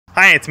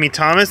Hi, it's me,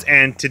 Thomas,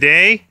 and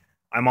today,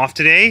 I'm off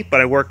today,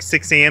 but I work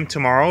 6 a.m.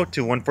 tomorrow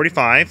to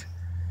 1:45,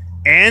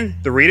 and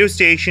the radio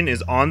station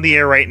is on the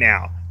air right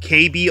now,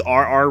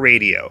 KBRR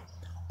Radio.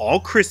 All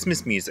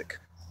Christmas music,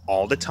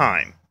 all the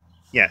time.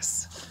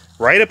 Yes,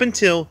 right up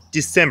until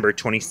December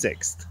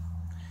 26th.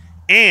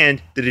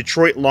 And the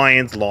Detroit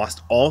Lions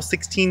lost all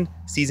 16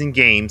 season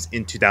games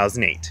in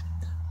 2008.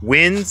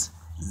 Wins,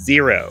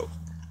 0.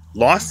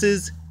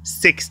 Losses,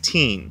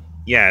 16.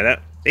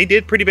 Yeah, they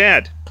did pretty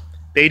bad.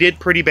 They did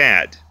pretty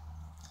bad.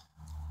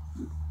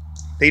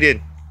 They did.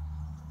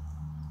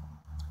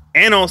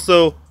 And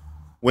also,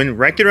 when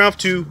Wreck-It Ralph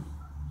 2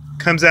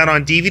 comes out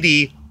on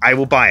DVD, I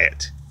will buy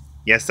it.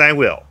 Yes, I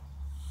will.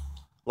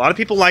 A lot of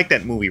people like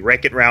that movie,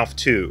 Wreck-It Ralph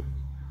 2.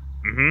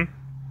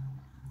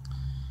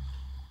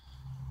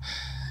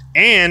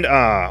 And,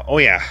 oh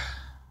yeah.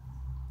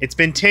 It's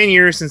been 10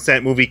 years since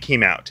that movie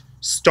came out.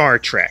 Star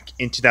Trek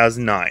in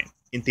 2009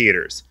 in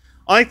theaters.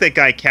 I like that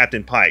guy,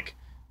 Captain Pike,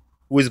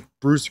 who was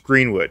Bruce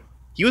Greenwood.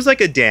 He was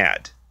like a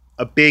dad.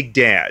 A big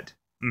dad.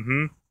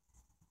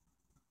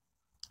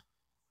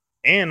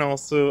 And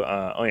also,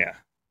 oh yeah.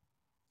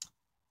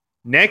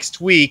 Next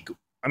week,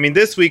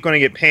 this week when I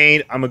get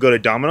paid, I'm going to go to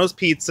Domino's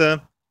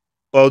Pizza,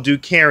 but I'll do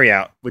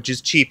carryout, which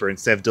is cheaper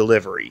instead of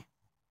delivery.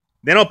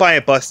 Then I'll buy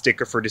a bus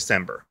sticker for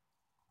December.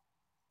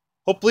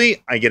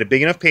 Hopefully, I get a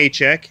big enough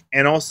paycheck,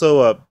 and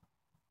also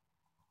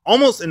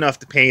almost enough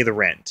to pay the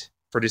rent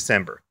for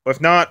December. But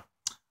if not,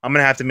 I'm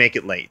going to have to make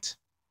it late.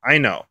 I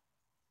know.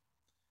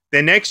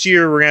 Then next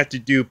year, we're going to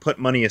have to put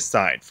money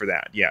aside for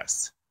that,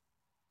 yes.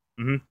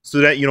 So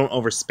that you don't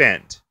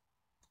overspend.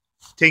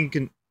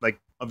 Taking,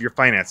 of your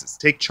finances.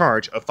 Take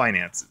charge of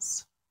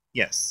finances.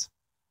 Yes.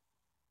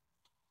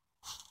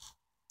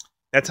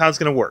 That's how it's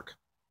going to work.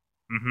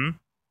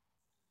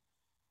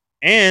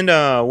 And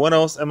what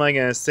else am I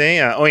going to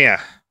say? Oh,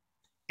 yeah.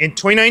 In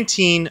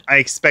 2019, I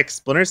expect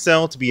Splinter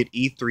Cell to be at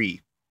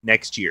E3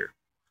 next year.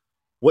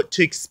 What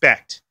to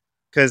expect?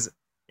 Because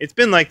it's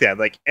been like that.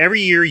 Like,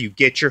 every year you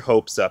get your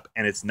hopes up,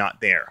 and it's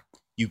not there.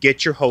 You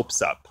get your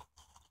hopes up.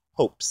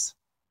 Hopes.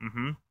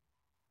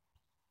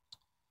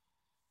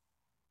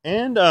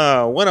 And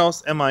what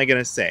else am I going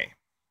to say?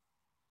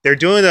 They're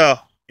doing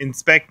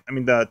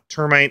the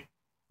termite,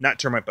 not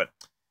termite, but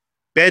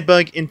bed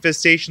bug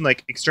infestation,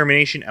 like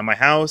extermination at my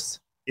house.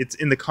 It's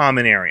in the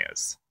common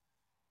areas.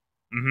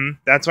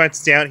 That's why I have to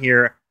stay out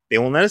here. They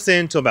won't let us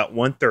in until about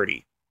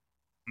 1:30.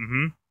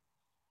 And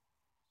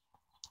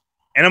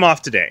I'm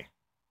off today.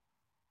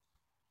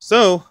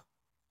 So,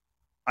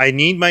 I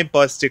need my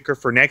bus sticker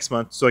for next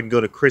month so I can go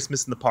to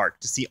Christmas in the Park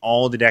to see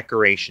all the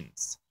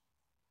decorations.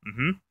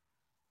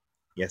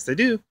 Yes, I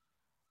do.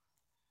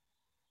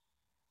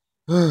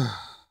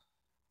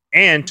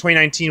 And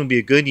 2019 will be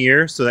a good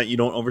year so that you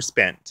don't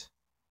overspend.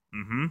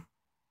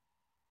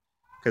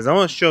 Because I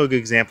want to show a good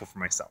example for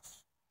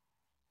myself.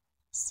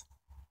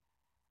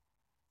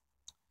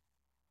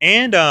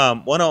 And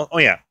what else? Oh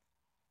yeah,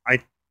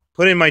 I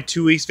put in my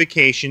 2 weeks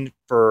vacation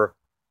for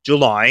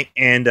July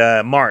and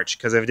March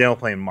because I have a dental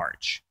play in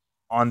March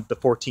on the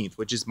 14th,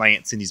 which is my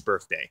Aunt Cindy's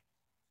birthday.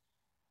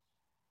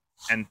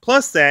 And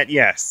plus that,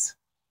 yes,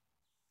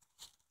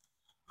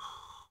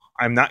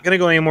 I'm not going to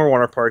go any more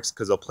water parks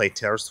because I'll play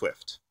Taylor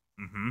Swift.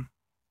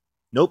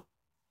 Nope.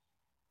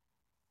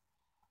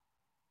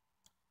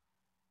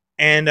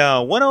 And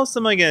what else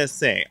am I going to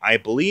say? I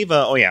believe,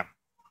 oh yeah.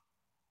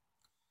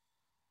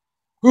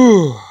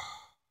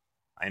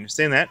 I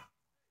understand that.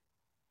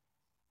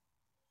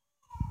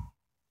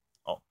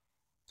 Oh.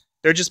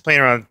 They're just playing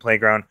around the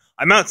playground.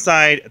 I'm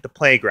outside at the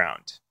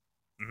playground.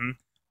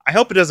 I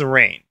hope it doesn't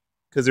rain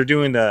because they're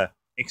doing the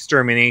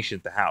extermination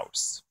at the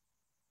house.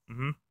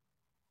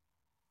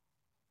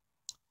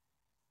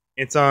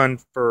 It's on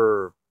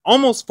for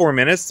almost 4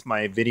 minutes,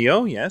 my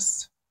video,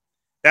 yes.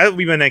 That will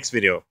be my next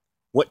video.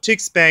 What to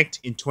expect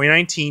in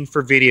 2019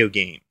 for video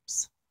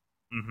games.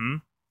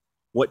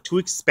 What to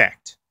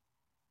expect.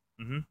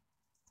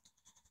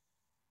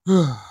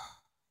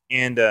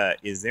 And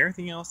is there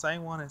anything else I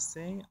want to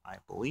say? I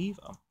believe.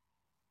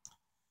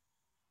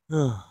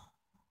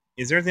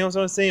 Is there anything else I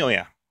want to say? Oh,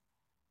 yeah.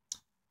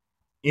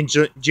 In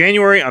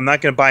January, I'm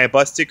not going to buy a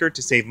bus sticker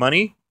to save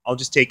money. I'll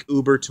just take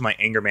Uber to my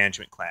anger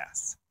management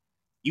class.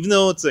 Even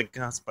though it's like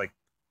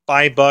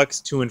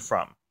 $5 to and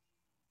from.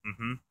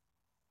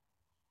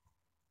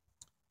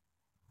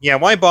 Yeah,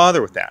 why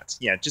bother with that?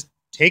 Yeah, just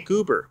take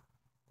Uber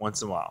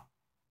once in a while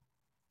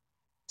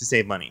to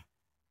save money.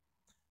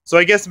 So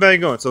I guess about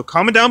going. So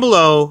comment down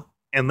below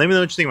and let me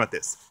know what you think about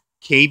this.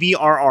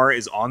 KBRR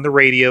is on the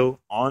radio,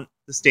 on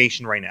the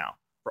station right now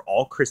for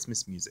all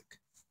Christmas music.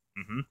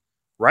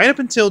 Right up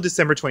until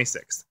December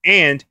 26th.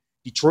 And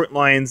Detroit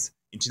Lions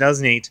in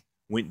 2008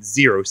 went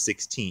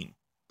 0-16.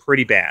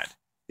 Pretty bad.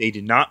 They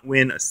did not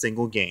win a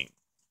single game.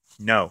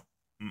 No.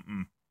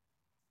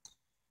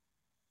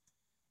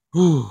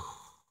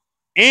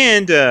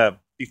 And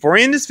before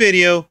I end this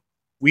video,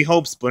 we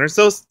hope Splinter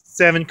Cell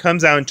 7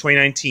 comes out in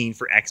 2019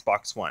 for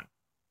Xbox One.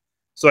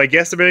 So I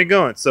guess I better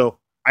go. So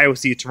I will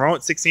see you tomorrow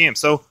at 6 a.m.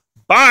 So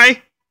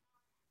bye!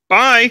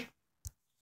 Bye!